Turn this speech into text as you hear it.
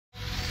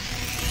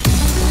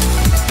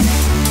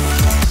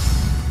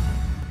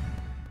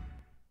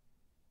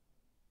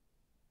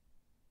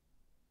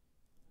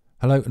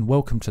Hello and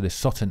welcome to this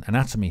Soton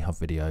Anatomy Hub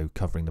video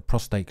covering the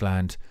prostate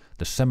gland,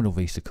 the seminal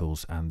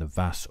vesicles and the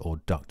vas or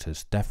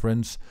ductus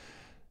deferens.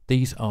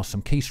 These are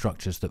some key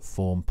structures that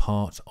form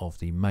part of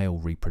the male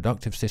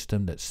reproductive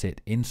system that sit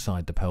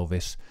inside the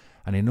pelvis,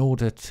 and in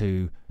order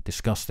to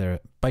discuss their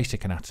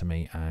basic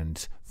anatomy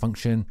and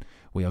function,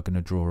 we are going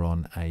to draw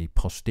on a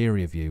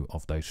posterior view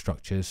of those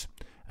structures,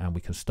 and we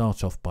can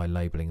start off by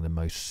labelling the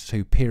most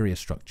superior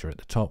structure at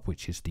the top,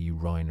 which is the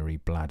urinary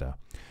bladder.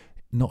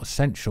 Not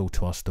essential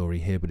to our story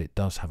here, but it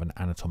does have an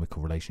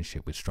anatomical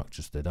relationship with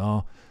structures that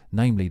are,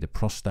 namely the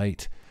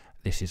prostate.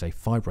 This is a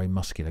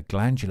fibromuscular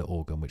glandular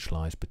organ which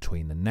lies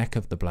between the neck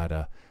of the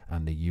bladder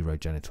and the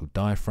urogenital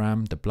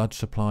diaphragm. The blood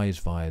supply is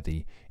via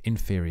the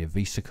inferior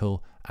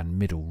vesicle and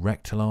middle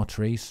rectal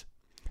arteries.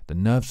 The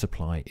nerve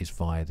supply is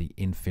via the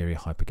inferior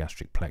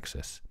hypogastric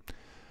plexus.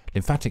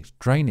 Lymphatic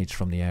drainage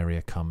from the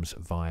area comes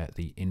via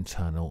the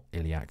internal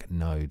iliac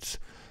nodes.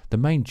 The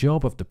main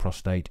job of the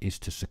prostate is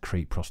to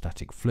secrete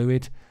prostatic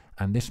fluid,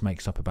 and this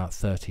makes up about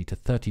 30 to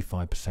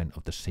 35%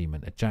 of the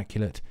semen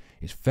ejaculate.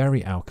 It's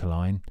very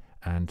alkaline,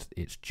 and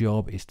its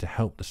job is to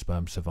help the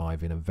sperm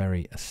survive in a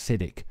very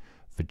acidic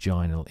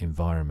vaginal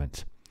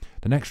environment.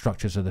 The next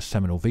structures are the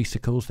seminal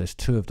vesicles. There's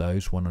two of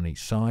those, one on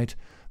each side.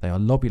 They are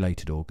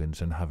lobulated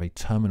organs and have a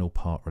terminal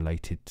part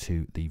related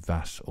to the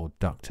vas or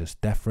ductus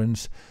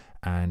deferens,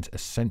 and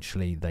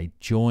essentially they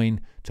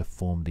join to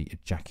form the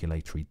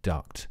ejaculatory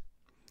duct.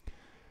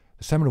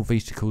 The seminal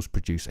vesicles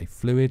produce a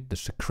fluid. The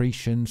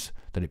secretions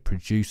that it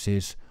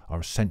produces are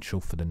essential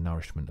for the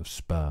nourishment of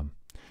sperm.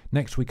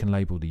 Next we can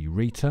label the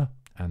ureter,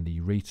 and the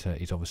ureter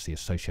is obviously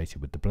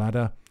associated with the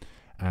bladder,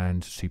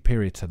 and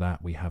superior to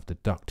that we have the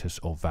ductus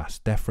or vas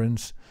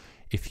deferens.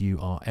 If you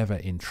are ever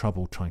in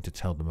trouble trying to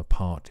tell them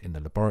apart in the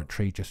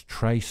laboratory, just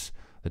trace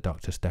the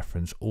ductus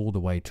deferens all the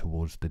way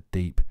towards the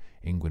deep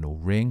inguinal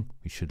ring.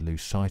 We should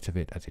lose sight of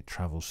it as it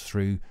travels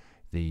through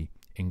the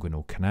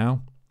inguinal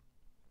canal.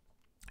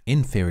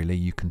 Inferiorly,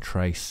 you can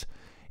trace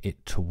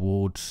it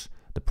towards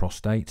the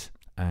prostate,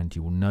 and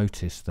you will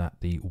notice that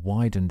the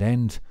widened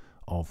end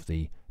of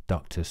the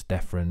ductus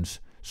deferens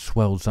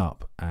swells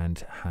up and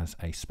has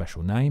a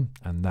special name,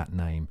 and that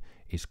name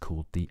is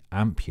called the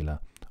ampulla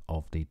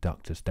of the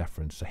ductus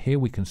deferens. So here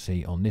we can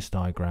see on this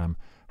diagram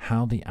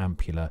how the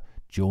ampulla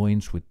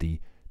joins with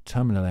the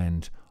terminal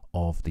end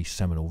of the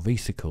seminal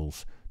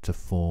vesicles to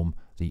form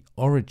the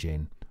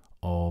origin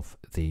of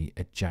the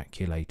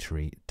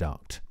ejaculatory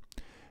duct.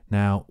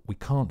 Now, we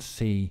can't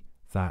see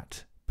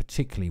that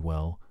particularly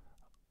well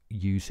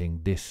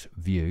using this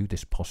view,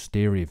 this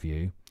posterior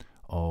view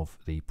of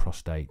the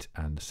prostate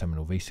and the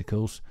seminal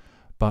vesicles,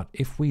 but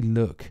if we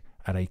look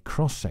at a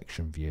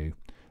cross-section view,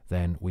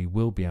 then we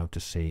will be able to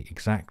see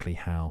exactly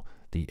how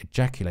the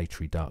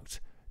ejaculatory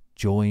duct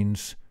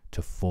joins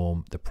to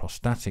form the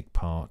prostatic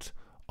part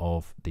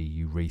of the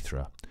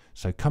urethra.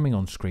 So coming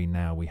on screen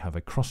now, we have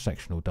a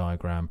cross-sectional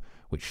diagram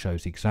which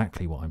shows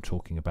exactly what I'm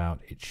talking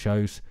about. It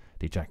shows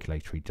the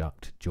ejaculatory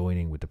duct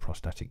joining with the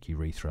prostatic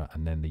urethra,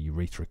 and then the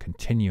urethra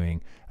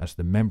continuing as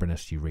the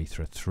membranous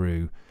urethra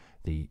through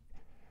the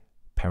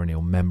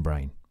perineal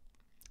membrane.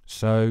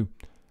 So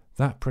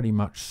that pretty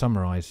much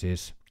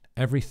summarizes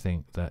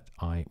everything that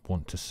I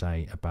want to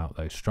say about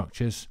those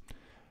structures.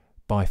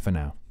 Bye for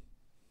now.